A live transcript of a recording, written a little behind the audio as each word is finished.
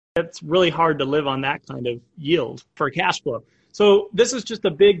It's really hard to live on that kind of yield for cash flow. So this is just a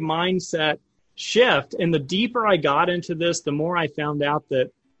big mindset shift. And the deeper I got into this, the more I found out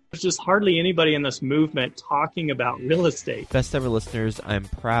that there's just hardly anybody in this movement talking about real estate. Best Ever listeners, I'm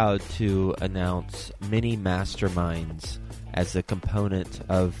proud to announce Mini Masterminds as a component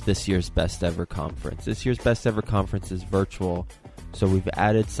of this year's Best Ever Conference. This year's Best Ever Conference is virtual, so we've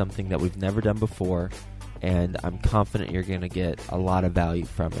added something that we've never done before, and I'm confident you're going to get a lot of value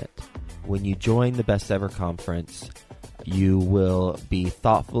from it. When you join the Best Ever Conference, you will be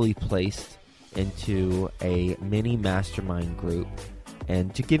thoughtfully placed into a mini mastermind group.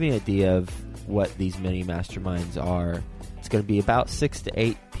 And to give you an idea of what these mini masterminds are, it's going to be about 6 to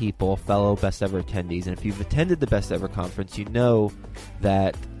 8 people, fellow Best Ever attendees. And if you've attended the Best Ever Conference, you know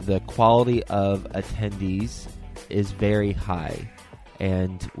that the quality of attendees is very high.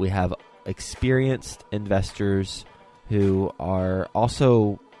 And we have experienced investors who are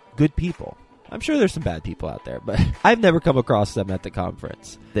also good people. I'm sure there's some bad people out there, but I've never come across them at the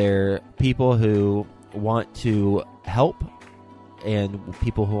conference. They're people who want to help, and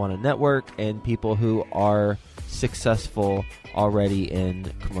people who want to network, and people who are successful already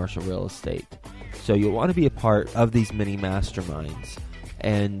in commercial real estate. So you'll want to be a part of these mini masterminds.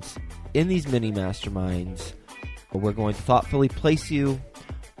 And in these mini masterminds, we're going to thoughtfully place you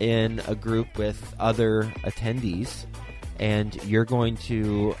in a group with other attendees, and you're going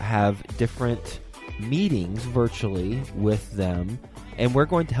to have different meetings virtually with them, and we're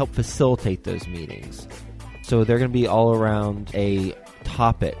going to help facilitate those meetings. So they're going to be all around a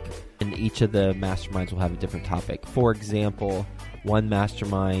topic, and each of the masterminds will have a different topic. For example, one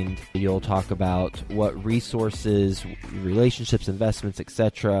mastermind, you'll talk about what resources, relationships, investments,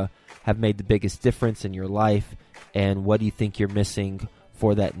 etc. have made the biggest difference in your life, and what do you think you're missing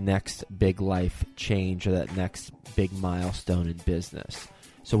for that next big life change or that next big milestone in business.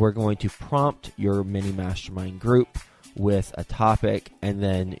 So we're going to prompt your mini mastermind group with a topic, and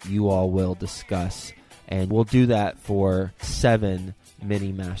then you all will discuss. And we'll do that for 7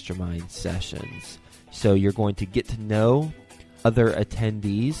 mini mastermind sessions. So you're going to get to know other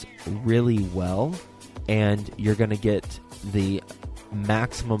attendees really well, and you're going to get the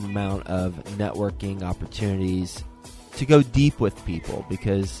maximum amount of networking opportunities to go deep with people,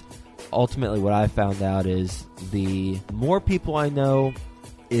 because ultimately what I found out is the more people I know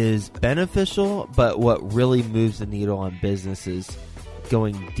is beneficial, but what really moves the needle on business is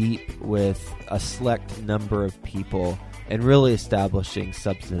going deep with a select number of people and really establishing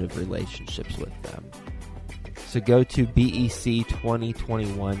substantive relationships with them. So go to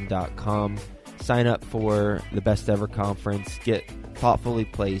bec2021.com, sign up for the Best Ever Conference, get thoughtfully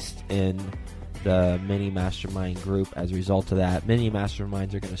placed in the mini mastermind group. As a result of that, mini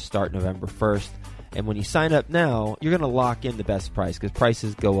masterminds are going to start November 1st. And when you sign up now, you're going to lock in the best price, because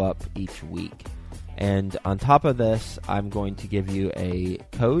prices go up each week. And on top of this, I'm going to give you a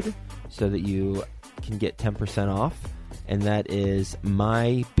code so that you can get 10% off. And that is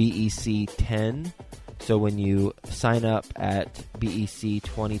MyBEC10. So when you sign up at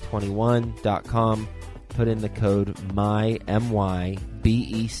bec2021.com, put in the code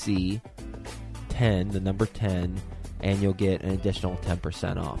MyBEC10, the number 10, and you'll get an additional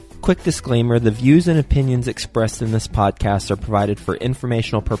 10% off. Quick disclaimer, the views and opinions expressed in this podcast are provided for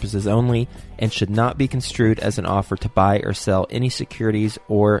informational purposes only and should not be construed as an offer to buy or sell any securities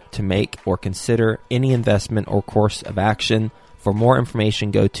or to make or consider any investment or course of action. For more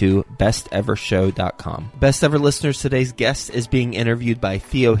information, go to bestevershow.com. Best Ever listeners, today's guest is being interviewed by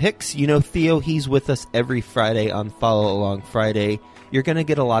Theo Hicks. You know Theo, he's with us every Friday on Follow Along Friday. You're going to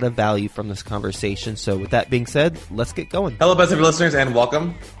get a lot of value from this conversation. So with that being said, let's get going. Hello, Best Ever listeners, and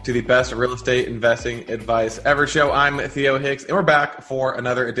welcome to the Best Real Estate Investing Advice Ever Show. I'm Theo Hicks, and we're back for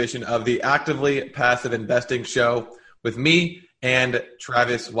another edition of the Actively Passive Investing Show with me and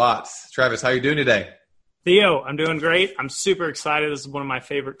Travis Watts. Travis, how are you doing today? Theo, I'm doing great. I'm super excited. This is one of my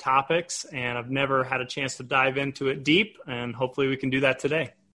favorite topics, and I've never had a chance to dive into it deep, and hopefully we can do that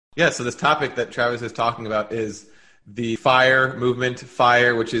today. Yeah, so this topic that Travis is talking about is the FIRE movement,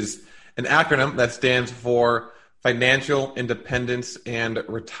 FIRE, which is an acronym that stands for Financial Independence and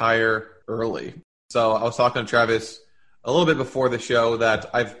Retire Early. So I was talking to Travis a little bit before the show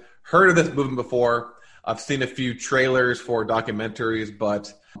that I've heard of this movement before. I've seen a few trailers for documentaries,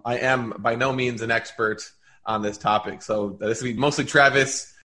 but I am by no means an expert on this topic. So this will be mostly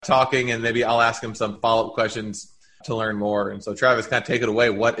Travis talking, and maybe I'll ask him some follow-up questions to learn more. And so Travis, kind of take it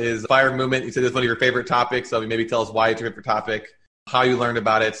away. What is the FIRE movement? You said it's one of your favorite topics. So maybe tell us why it's your favorite topic, how you learned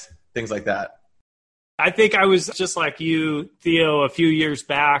about it, things like that. I think I was just like you, Theo, a few years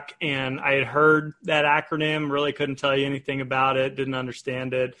back, and I had heard that acronym, really couldn't tell you anything about it, didn't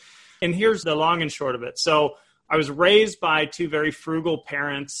understand it. And here's the long and short of it. So I was raised by two very frugal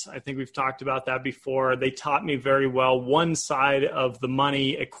parents. I think we've talked about that before. They taught me very well one side of the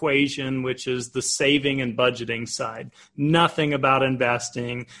money equation, which is the saving and budgeting side. Nothing about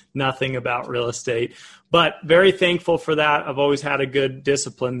investing, nothing about real estate, but very thankful for that. I've always had a good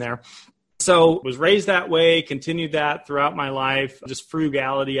discipline there. So was raised that way, continued that throughout my life, just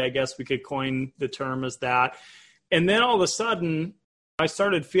frugality, I guess we could coin the term as that. And then all of a sudden, I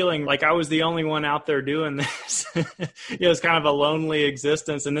started feeling like I was the only one out there doing this. It's kind of a lonely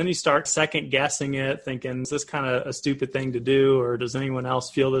existence. And then you start second guessing it, thinking, is this kind of a stupid thing to do? Or does anyone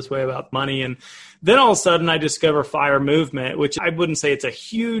else feel this way about money? And then all of a sudden I discover Fire Movement, which I wouldn't say it's a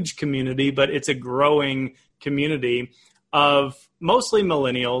huge community, but it's a growing community of mostly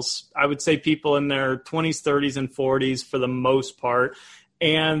millennials. I would say people in their 20s, 30s, and 40s for the most part.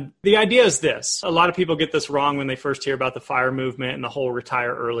 And the idea is this. A lot of people get this wrong when they first hear about the Fire Movement and the whole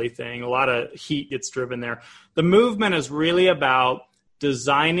retire early thing. A lot of heat gets driven there. The movement is really about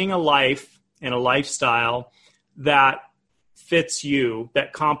designing a life and a lifestyle that fits you,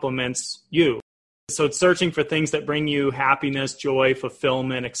 that complements you. So it's searching for things that bring you happiness, joy,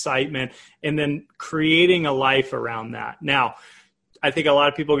 fulfillment, excitement, and then creating a life around that. Now, I think a lot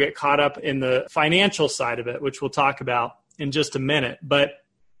of people get caught up in the financial side of it, which we'll talk about in just a minute. But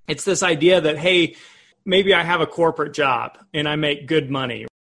it's this idea that, hey, maybe I have a corporate job and I make good money.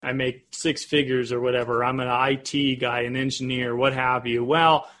 I make six figures or whatever. I'm an IT guy, an engineer, what have you.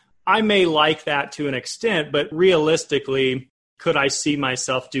 Well, I may like that to an extent, but realistically, could I see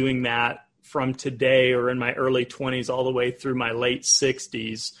myself doing that from today or in my early 20s all the way through my late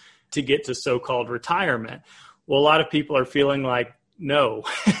 60s to get to so-called retirement? Well, a lot of people are feeling like, no,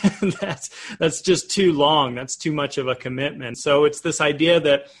 that's just too long. That's too much of a commitment. So it's this idea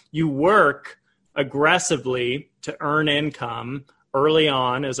that you work aggressively to earn income early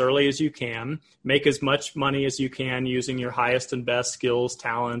on, as early as you can, make as much money as you can using your highest and best skills,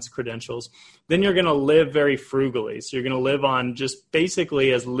 talents, credentials. Then you're going to live very frugally. So you're going to live on just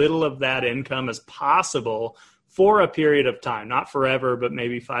basically as little of that income as possible for a period of time, not forever, but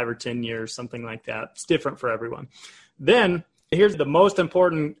maybe 5 or 10 years, something like that. It's different for everyone. Then here's the most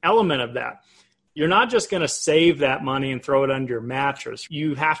important element of that. You're not just going to save that money and throw it under your mattress.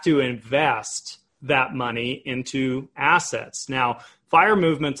 You have to invest that money into assets. Now, Fire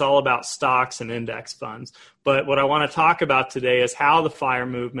Movement's all about stocks and index funds. But what I want to talk about today is how the Fire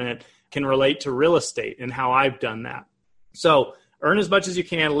Movement can relate to real estate and how I've done that. So earn as much as you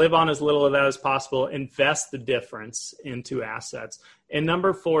can, live on as little of that as possible, invest the difference into assets. And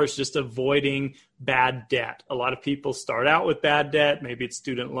number 4 is just avoiding bad debt. A lot of people start out with bad debt. Maybe it's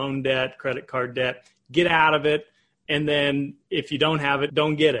student loan debt, credit card debt. Get out of it. And then if you don't have it,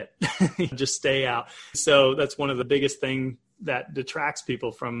 don't get it. Just stay out. So that's one of the biggest things that detracts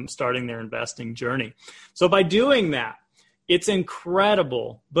people from starting their investing journey. So by doing that, it's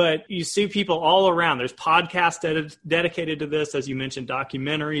incredible, but you see people all around. There's podcasts dedicated to this, as you mentioned,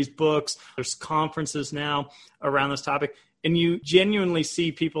 documentaries, books. There's conferences now around this topic. And you genuinely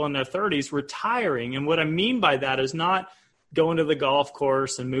see people in their 30s retiring. And what I mean by that is not going to the golf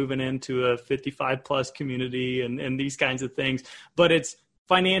course and moving into a 55-plus community and these kinds of things, but it's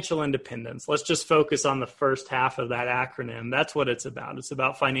financial independence. Let's just focus on the first half of that acronym. That's what it's about. It's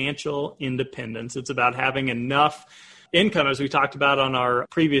about financial independence. It's about having enough income, as we talked about on our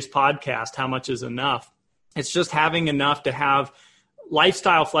previous podcast, how much is enough. It's just having enough to have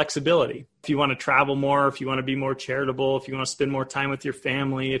lifestyle flexibility. If you want to travel more, if you want to be more charitable, if you want to spend more time with your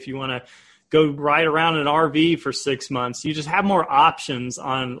family, if you want to go ride around an RV for 6 months, you just have more options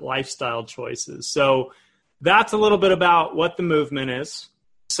on lifestyle choices. So that's a little bit about what the movement is.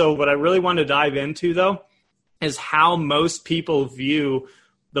 So what I really want to dive into, though, is how most people view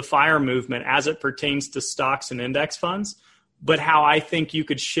the Fire Movement as it pertains to stocks and index funds, but how I think you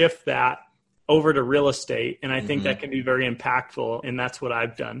could shift that over to real estate. And I think that can be very impactful. And that's what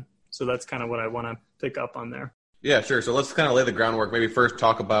I've done. So that's kind of what I want to pick up on there. Yeah, sure. So let's kind of lay the groundwork. Maybe first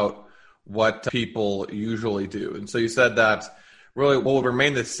talk about what people usually do. And so you said that really what will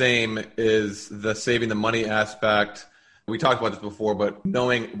remain the same is the saving the money aspect. We talked about this before, but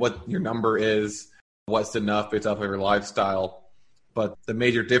knowing what your number is, what's enough based off of your lifestyle. But the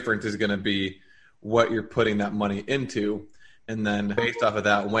major difference is going to be what you're putting that money into. And then based off of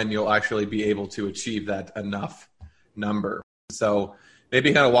that, when you'll actually be able to achieve that enough number. So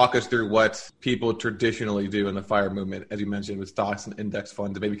maybe kind of walk us through what people traditionally do in the Fire Movement, as you mentioned, with stocks and index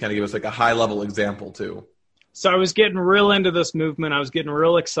funds, and maybe kind of give us like a high level example too. So I was getting real into this movement. I was getting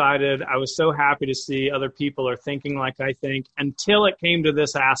real excited. I was so happy to see other people are thinking like I think, until it came to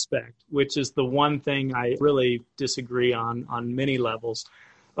this aspect, which is the one thing I really disagree on many levels.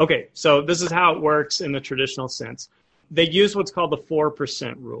 Okay, so this is how it works in the traditional sense. They use what's called the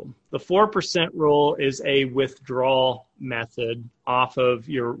 4% rule. The 4% rule is a withdrawal method off of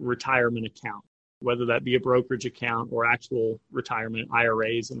your retirement account, whether that be a brokerage account or actual retirement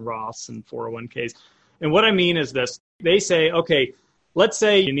IRAs and Roths and 401ks. And what I mean is this. They say, okay, let's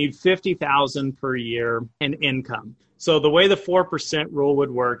say you need $50,000 per year in income. So the way the 4% rule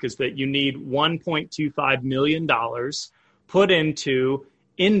would work is that you need $1.25 million put into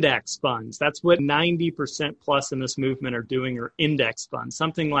index funds. That's what 90% plus in this movement are doing, are index funds.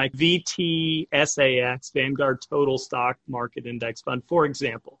 Something like VTSAX, Vanguard Total Stock Market Index Fund, for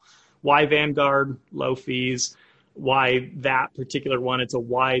example. Why Vanguard? Low fees. Why that particular one? It's a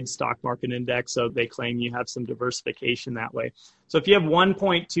wide stock market index, so they claim you have some diversification that way. So if you have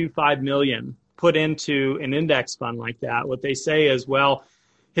 1.25 million put into an index fund like that, what they say is, well,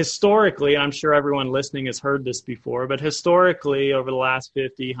 historically, and I'm sure everyone listening has heard this before, but historically, over the last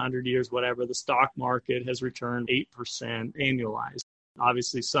 50, 100 years, whatever, the stock market has returned 8% annualized.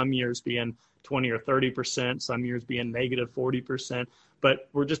 Obviously, some years being 20 or 30%, some years being negative 40%, but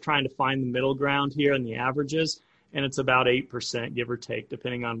we're just trying to find the middle ground here in the averages. And it's about 8%, give or take,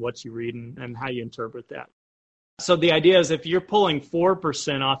 depending on what you read and how you interpret that. So the idea is if you're pulling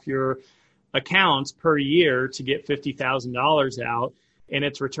 4% off your accounts per year to get $50,000 out, and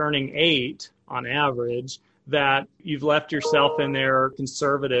it's returning 8 on average, that you've left yourself in their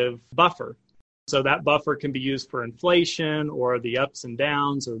conservative buffer. So that buffer can be used for inflation or the ups and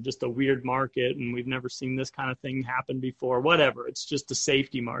downs or just a weird market, and we've never seen this kind of thing happen before, whatever. It's just a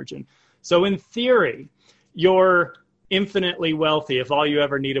safety margin. So in theory, you're infinitely wealthy. If all you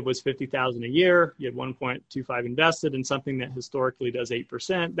ever needed was $50,000 a year, you had 1.25 invested in something that historically does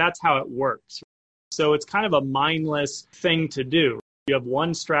 8%. That's how it works. So it's kind of a mindless thing to do. You have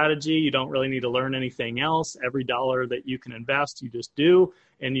one strategy. You don't really need to learn anything else. Every dollar that you can invest, you just do.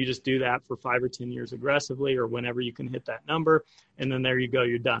 And you just do that for 5 or 10 years aggressively or whenever you can hit that number. And then there you go,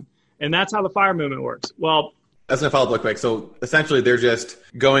 you're done. And that's how the FIRE movement works. Well, that's going to follow up real quick. So essentially, they're just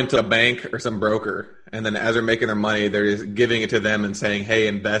going to a bank or some broker, and then as they're making their money, they're just giving it to them and saying, hey,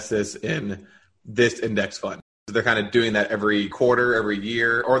 invest this in this index fund. So they're kind of doing that every quarter, every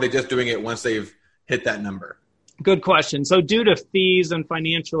year, or are they just doing it once they've hit that number? Good question. So due to fees and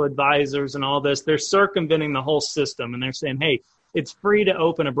financial advisors and all this, they're circumventing the whole system, and they're saying, hey, it's free to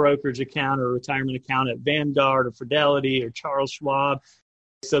open a brokerage account or a retirement account at Vanguard or Fidelity or Charles Schwab.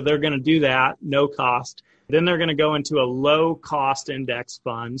 So they're going to do that, no cost. Then they're going to go into a low-cost index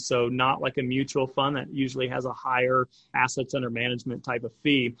fund, so not like a mutual fund that usually has a higher assets under management type of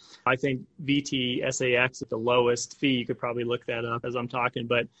fee. I think VTSAX is the lowest fee. You could probably look that up as I'm talking,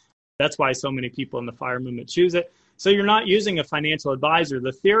 but that's why so many people in the FIRE movement choose it. So you're not using a financial advisor.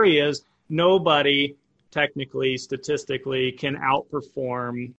 The theory is nobody technically, statistically, can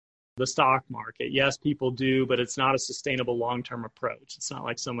outperform the stock market. Yes, people do, but it's not a sustainable long-term approach. It's not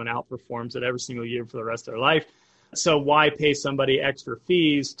like someone outperforms it every single year for the rest of their life. So why pay somebody extra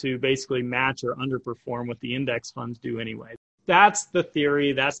fees to basically match or underperform what the index funds do anyway? That's the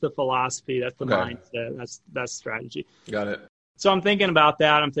theory. That's the philosophy. That's the mindset. That's strategy. Got it. So I'm thinking about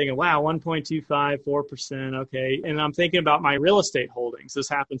that. I'm thinking, wow, 1.25, 4%. Okay. And I'm thinking about my real estate holdings. This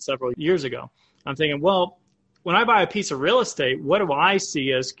happened several years ago. I'm thinking, well, when I buy a piece of real estate, what do I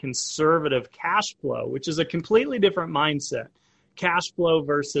see as conservative cash flow, which is a completely different mindset, cash flow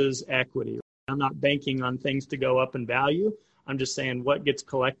versus equity. I'm not banking on things to go up in value. I'm just saying what gets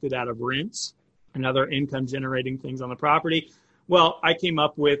collected out of rents and other income generating things on the property. Well, I came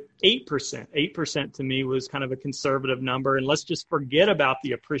up with 8%. 8% to me was kind of a conservative number. And let's just forget about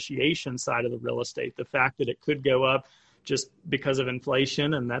the appreciation side of the real estate, the fact that it could go up just because of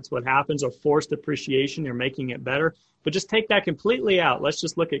inflation, and that's what happens, or forced appreciation, you're making it better. But just take that completely out. Let's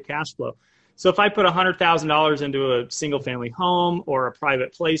just look at cash flow. So if I put $100,000 into a single-family home or a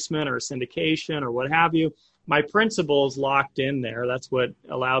private placement or a syndication or what have you, my principal is locked in there. That's what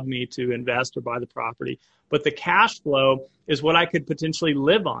allowed me to invest or buy the property. But the cash flow is what I could potentially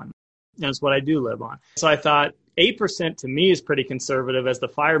live on. And it's what I do live on. So I thought 8% to me is pretty conservative, as the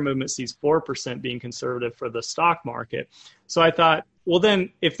FIRE movement sees 4% being conservative for the stock market. So I thought, well,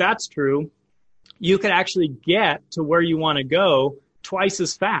 then if that's true, you could actually get to where you want to go twice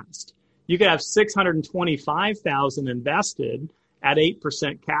as fast. You could have $625,000 invested at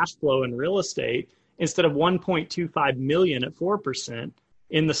 8% cash flow in real estate instead of $1.25 million at 4%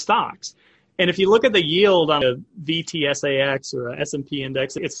 in the stocks. And if you look at the yield on a VTSAX or a S&P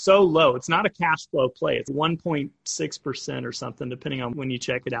index, it's so low. It's not a cash flow play. It's 1.6% or something, depending on when you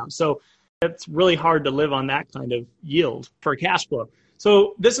check it out. So it's really hard to live on that kind of yield for cash flow.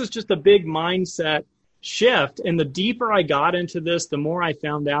 So this is just a big mindset shift. And the deeper I got into this, the more I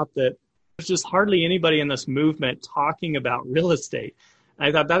found out that there's just hardly anybody in this movement talking about real estate. And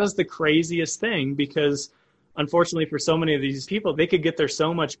I thought that is the craziest thing, because unfortunately for so many of these people, they could get there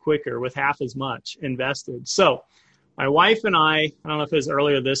so much quicker with half as much invested. So my wife and I don't know if it was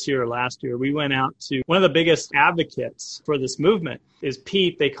earlier this year or last year, we went out to one of the biggest advocates for this movement is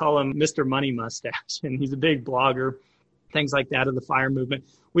Pete. They call him Mr. Money Mustache, and he's a big blogger, things like that, of the FIRE movement.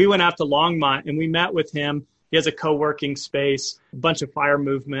 We went out to Longmont and we met with him. He has a co-working space, a bunch of FIRE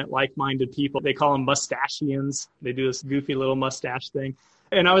movement, like-minded people. They call them mustachians. They do this goofy little mustache thing.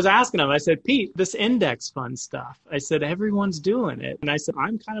 And I was asking him, I said, Pete, this index fund stuff, I said, everyone's doing it. And I said,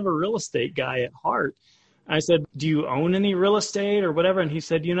 I'm kind of a real estate guy at heart. I said, do you own any real estate or whatever? And he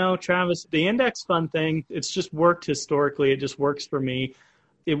said, Travis, the index fund thing, it's just worked historically. It just works for me.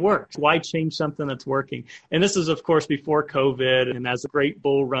 It works. Why change something that's working? And this is, of course, before COVID, and as a great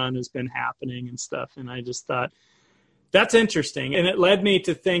bull run has been happening and stuff. And I just thought, that's interesting. And it led me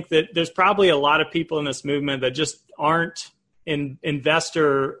to think that there's probably a lot of people in this movement that just aren't in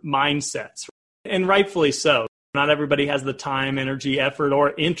investor mindsets, and rightfully so. Not everybody has the time, energy, effort,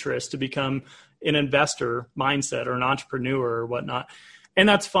 or interest to become an investor mindset or an entrepreneur or whatnot. And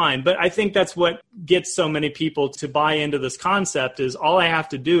that's fine. But I think that's what gets so many people to buy into this concept is all I have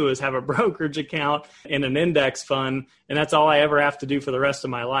to do is have a brokerage account and an index fund. And that's all I ever have to do for the rest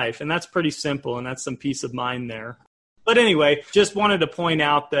of my life. And that's pretty simple. And that's some peace of mind there. But anyway, just wanted to point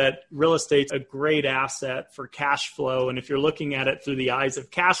out that real estate's a great asset for cash flow. And if you're looking at it through the eyes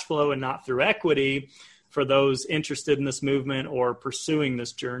of cash flow and not through equity, for those interested in this movement or pursuing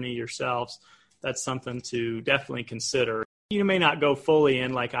this journey yourselves, that's something to definitely consider. You may not go fully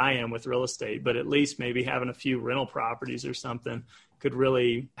in like I am with real estate, but at least maybe having a few rental properties or something could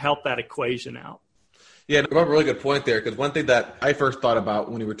really help that equation out. Yeah, you have a really good point there, because one thing that I first thought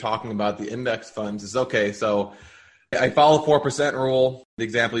about when we were talking about the index funds is, okay, so I follow the 4% rule. The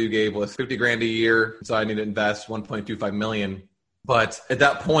example you gave was $50,000 a year, so I need to invest $1.25 million. But at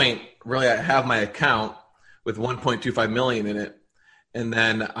that point, really, I have my account with $1.25 million in it, and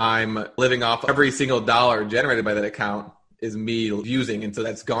then I'm living off every single dollar generated by that account is me using, and so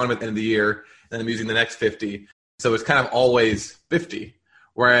that's gone at the end of the year, and then I'm using the next 50. So it's kind of always 50.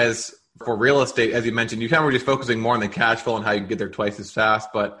 Whereas for real estate, as you mentioned, you kind of were just focusing more on the cash flow and how you can get there twice as fast.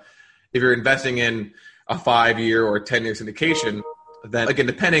 But if you're investing in a 5-year or 10-year syndication, then again,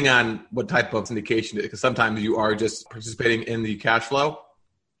 depending on what type of syndication it is, because sometimes you are just participating in the cash flow.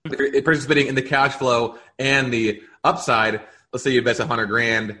 If you're participating in the cash flow and the upside, let's say you invest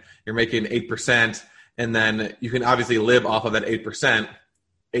 $100,000, you're making 8%, and then you can obviously live off of that 8%,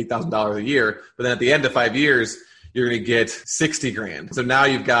 $8,000 a year. But then at the end of 5 years, you're going to get $60,000. So now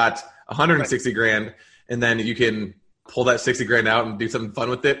you've got $160,000, and then you can pull that $60,000 out and do something fun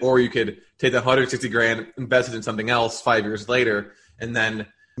with it, or you could take that $160,000, invest it in something else 5 years later, and then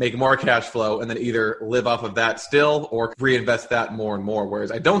make more cash flow, and then either live off of that still or reinvest that more and more.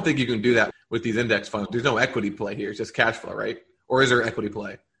 Whereas I don't think you can do that with these index funds. There's no equity play here. It's just cash flow, right? Or is there equity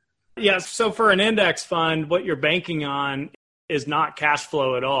play? Yes. So for an index fund, what you're banking on is not cash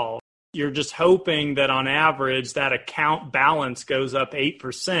flow at all. You're just hoping that on average that account balance goes up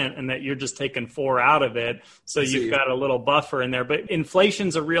 8% and that you're just taking 4 out of it. So you've got a little buffer in there. But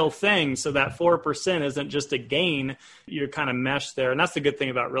inflation's a real thing. So that 4% isn't just a gain. You're kind of meshed there. And that's the good thing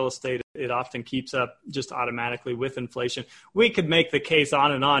about real estate. It often keeps up just automatically with inflation. We could make the case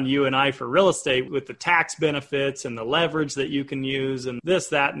on, you and I, for real estate with the tax benefits and the leverage that you can use and this,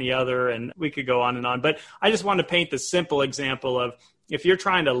 that, and the other. And we could go on. But I just want to paint the simple example of, if you're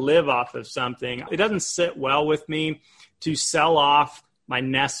trying to live off of something, it doesn't sit well with me to sell off my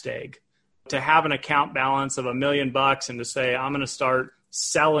nest egg, to have an account balance of $1 million and to say, I'm going to start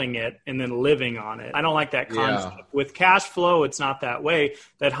selling it and then living on it. I don't like that concept. Yeah. With cash flow, it's not that way.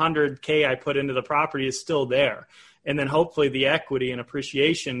 That $100K I put into the property is still there. And then hopefully the equity and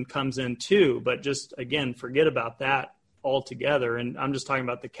appreciation comes in too. But just, again, forget about that altogether. And I'm just talking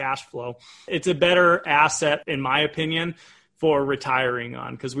about the cash flow. It's a better asset, in my opinion, for retiring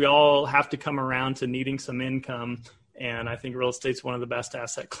on, because we all have to come around to needing some income. And I think real estate's one of the best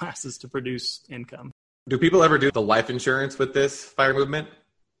asset classes to produce income. Do people ever do the life insurance with this FIRE movement?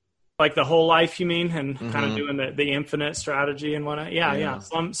 Like the whole life, you mean? And kind of doing the infinite strategy and whatnot? Yeah.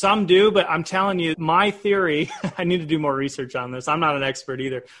 Some do, but I'm telling you, my theory, I need to do more research on this. I'm not an expert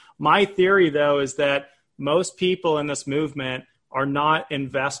either. My theory, though, is that most people in this movement are not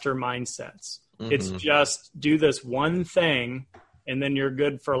investor mindsets. Mm-hmm. It's just do this one thing and then you're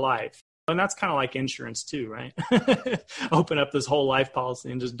good for life. And that's kind of like insurance too, right? Open up this whole life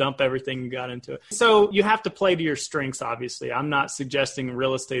policy and just dump everything you got into it. So you have to play to your strengths, obviously. I'm not suggesting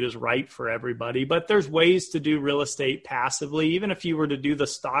real estate is right for everybody, but there's ways to do real estate passively. Even if you were to do the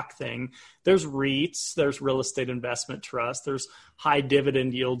stock thing, there's REITs, there's real estate investment trusts, there's high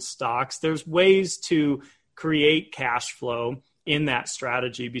dividend yield stocks. There's ways to create cash flow in that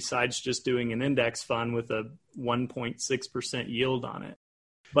strategy besides just doing an index fund with a 1.6% yield on it.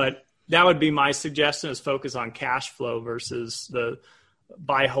 But that would be my suggestion, is focus on cash flow versus the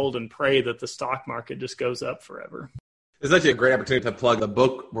buy, hold, and pray that the stock market just goes up forever. It's actually a great opportunity to plug the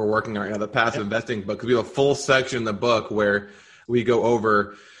book we're working on right now, the Passive Investing book, because we have a full section in the book where we go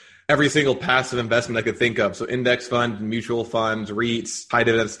over every single passive investment I could think of. So index funds, mutual funds, REITs, high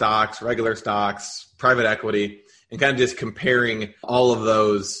dividend stocks, regular stocks, private equity, and kind of just comparing all of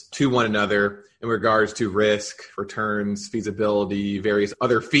those to one another in regards to risk, returns, feasibility, various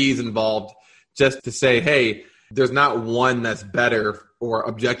other fees involved, just to say, hey, there's not one that's better or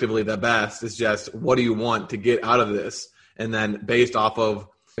objectively the best. It's just, what do you want to get out of this? And then based off of,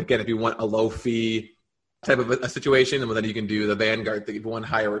 again, if you want a low fee type of a situation, and then you can do the Vanguard thing. If you want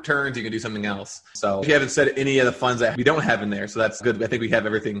higher returns, you can do something else. So if you haven't said any of the funds that we don't have in there, so that's good. I think we have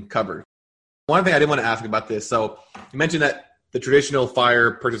everything covered. One thing I did want to ask about this. So you mentioned that the traditional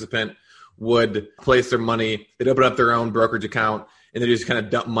FIRE participant would place their money, they'd open up their own brokerage account, and they just kind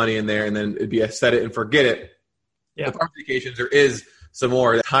of dump money in there, and then it'd be a set it and forget it. Yeah. With applications, there is some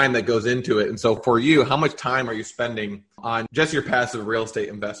more time that goes into it. And so for you, how much time are you spending on just your passive real estate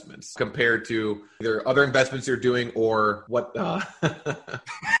investments compared to either other investments you're doing or what?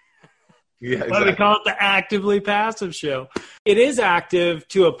 Yeah, exactly. Why do we call it the Actively Passive Show? It is active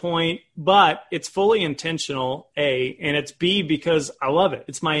to a point, but it's fully intentional, A, and it's B, because I love it.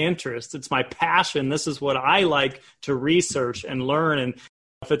 It's my interest. It's my passion. This is what I like to research and learn. And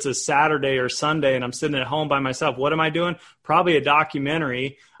if it's a Saturday or Sunday and I'm sitting at home by myself, what am I doing? Probably a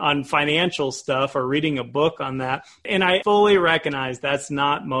documentary on financial stuff or reading a book on that. And I fully recognize that's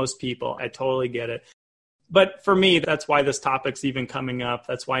not most people. I totally get it. But for me, that's why this topic's even coming up.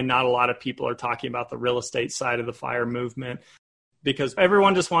 That's why not a lot of people are talking about the real estate side of the FIRE movement, because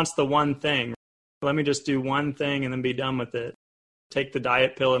everyone just wants the one thing. Let me just do one thing and then be done with it. Take the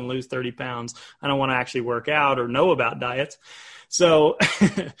diet pill and lose 30 pounds. I don't want to actually work out or know about diets. So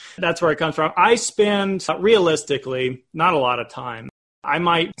that's where it comes from. I spend, realistically, not a lot of time. I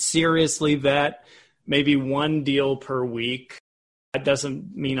might seriously vet maybe one deal per week. That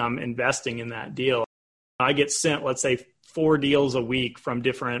doesn't mean I'm investing in that deal. I get sent, let's say, 4 deals a week from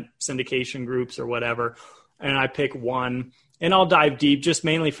different syndication groups or whatever, and I pick one, and I'll dive deep just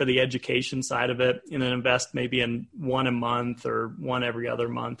mainly for the education side of it, and then invest maybe in one a month or one every other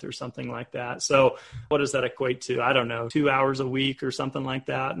month or something like that. So what does that equate to? I don't know, 2 hours a week or something like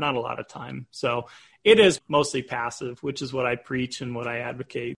that. Not a lot of time. So it is mostly passive, which is what I preach and what I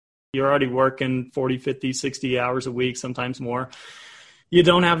advocate. You're already working 40, 50, 60 hours a week, sometimes more. You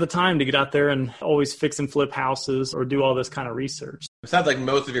don't have the time to get out there and always fix and flip houses or do all this kind of research. It sounds like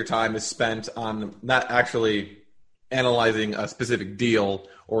most of your time is spent on not actually analyzing a specific deal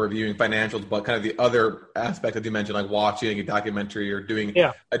or reviewing financials, but kind of the other aspect that you mentioned, like watching a documentary or doing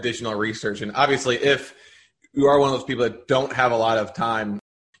additional research. And obviously, if you are one of those people that don't have a lot of time,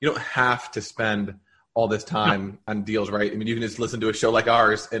 you don't have to spend all this time on deals, right? I mean, you can just listen to a show like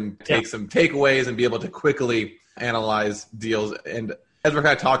ours and take some takeaways and be able to quickly analyze deals. And as we're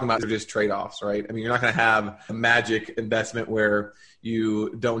kind of talking about, they're just trade-offs, right? I mean, you're not going to have a magic investment where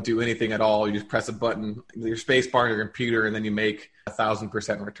you don't do anything at all. You just press a button, your space bar on your computer, and then you make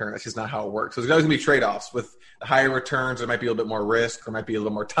 1,000% return. That's just not how it works. So there's always going to be trade-offs. With the higher returns, there might be a little bit more risk, or might be a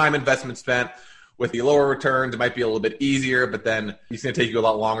little more time investment spent. With the lower returns, it might be a little bit easier, but then it's going to take you a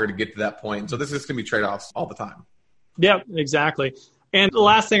lot longer to get to that point. So this is going to be trade-offs all the time. Yeah, exactly. And the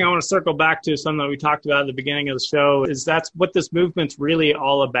last thing I want to circle back to, something that we talked about at the beginning of the show, is that's what this movement's really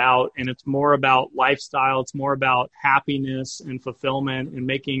all about. And it's more about lifestyle. It's more about happiness and fulfillment and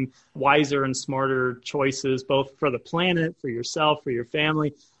making wiser and smarter choices, both for the planet, for yourself, for your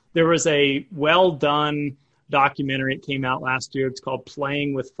family. There was a well-done documentary. It came out last year. It's called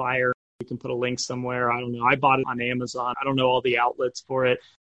Playing with Fire. You can put a link somewhere. I don't know. I bought it on Amazon. I don't know all the outlets for it.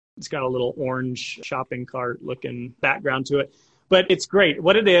 It's got a little orange shopping cart looking background to it. But it's great.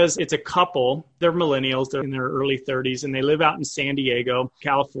 What it is, it's a couple. They're millennials. They're in their early 30s, and they live out in San Diego,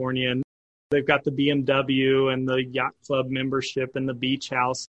 California. And they've got the BMW and the yacht club membership and the beach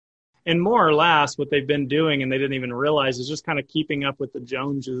house. And more or less what they've been doing, and they didn't even realize, is just kind of keeping up with the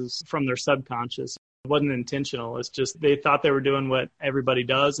Joneses from their subconscious. It wasn't intentional. It's just they thought they were doing what everybody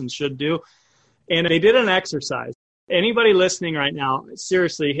does and should do. And they did an exercise. Anybody listening right now,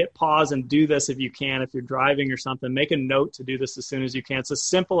 seriously, hit pause and do this if you can. If you're driving or something, make a note to do this as soon as you can. It's a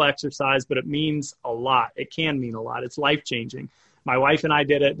simple exercise, but it means a lot. It can mean a lot. It's life-changing. My wife and I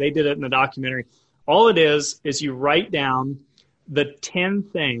did it. They did it in the documentary. All it is you write down the 10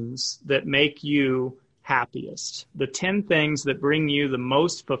 things that make you happiest, the 10 things that bring you the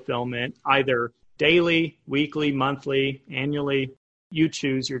most fulfillment, either daily, weekly, monthly, annually. You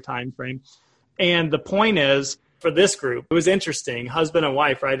choose your time frame. And the point is, for this group, it was interesting, husband and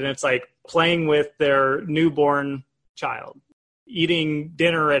wife, right? And it's like playing with their newborn child, eating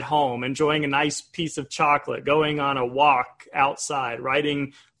dinner at home, enjoying a nice piece of chocolate, going on a walk outside,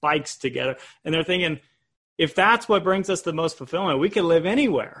 riding bikes together. And they're thinking, if that's what brings us the most fulfillment, we could live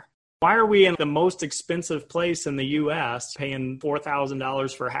anywhere. Why are we in the most expensive place in the U.S. paying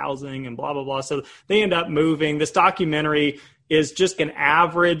 $4,000 for housing and blah, blah, blah? So they end up moving. This documentary is just an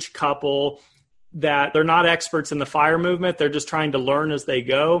average couple that they're not experts in the fire movement. They're just trying to learn as they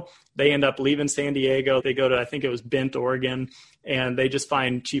go. They end up leaving San Diego. They go to, I think it was Bent, Oregon, and they just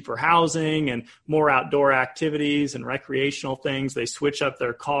find cheaper housing and more outdoor activities and recreational things. They switch up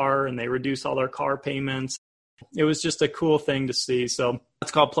their car and they reduce all their car payments. It was just a cool thing to see. So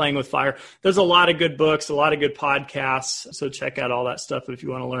that's called Playing with Fire. There's a lot of good books, a lot of good podcasts. So check out all that stuff if you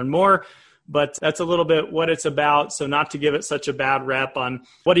want to learn more. But that's a little bit what it's about. So not to give it such a bad rep on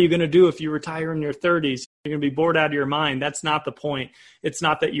what are you going to do if you retire in your 30s? You're going to be bored out of your mind. That's not the point. It's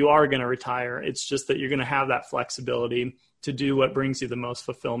not that you are going to retire. It's just that you're going to have that flexibility to do what brings you the most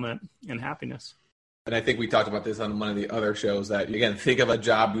fulfillment and happiness. And I think we talked about this on one of the other shows that, again, think of a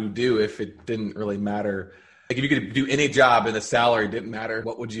job you do if it didn't really matter. Like if you could do any job and the salary didn't matter,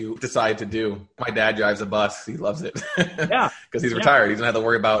 what would you decide to do? My dad drives a bus. He loves it. Yeah. Because he's retired. He doesn't have to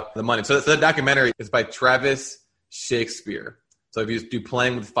worry about the money. So the documentary is by Travis Shakespeare. So if you do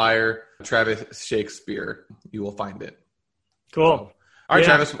Playing with Fire, Travis Shakespeare, you will find it. Cool. So, all right,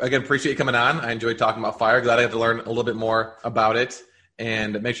 Travis, again, appreciate you coming on. I enjoyed talking about fire. Glad I got to learn a little bit more about it.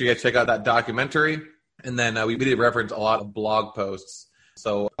 And make sure you guys check out that documentary. And then we did reference a lot of blog posts.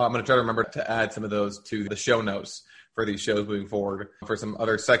 So I'm going to try to remember to add some of those to the show notes for these shows moving forward for some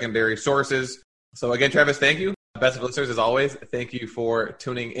other secondary sources. So again, Travis, thank you. Best of listeners, as always, thank you for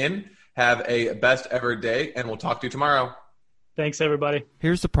tuning in. Have a best ever day, and we'll talk to you tomorrow. Thanks, everybody.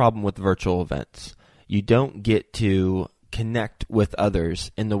 Here's the problem with virtual events. You don't get to connect with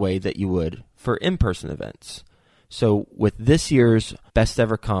others in the way that you would for in-person events. So with this year's Best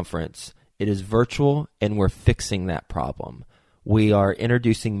Ever Conference, it is virtual, and we're fixing that problem. We are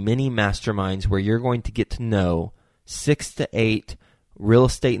introducing mini masterminds where you're going to get to know 6 to 8 real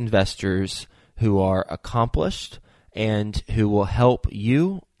estate investors who are accomplished and who will help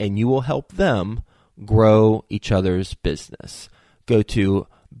you and you will help them grow each other's business. Go to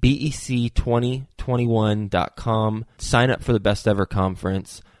BEC2021.com, sign up for the Best Ever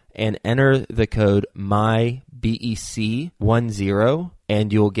Conference, and enter the code MyBEC10,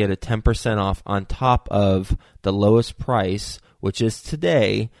 and you'll get a 10% off on top of the lowest price, which is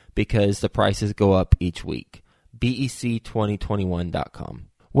today, because the prices go up each week. BEC2021.com.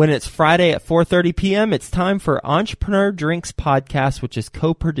 When it's Friday at 4:30 p.m., it's time for Entrepreneur Drinks Podcast, which is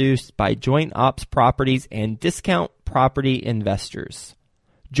co-produced by Joint Ops Properties and Discount Property Investors.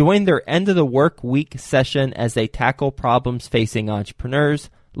 Join their end of the work week session as they tackle problems facing entrepreneurs.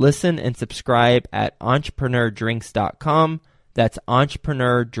 Listen and subscribe at entrepreneurdrinks.com. That's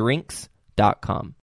entrepreneurdrinks.com.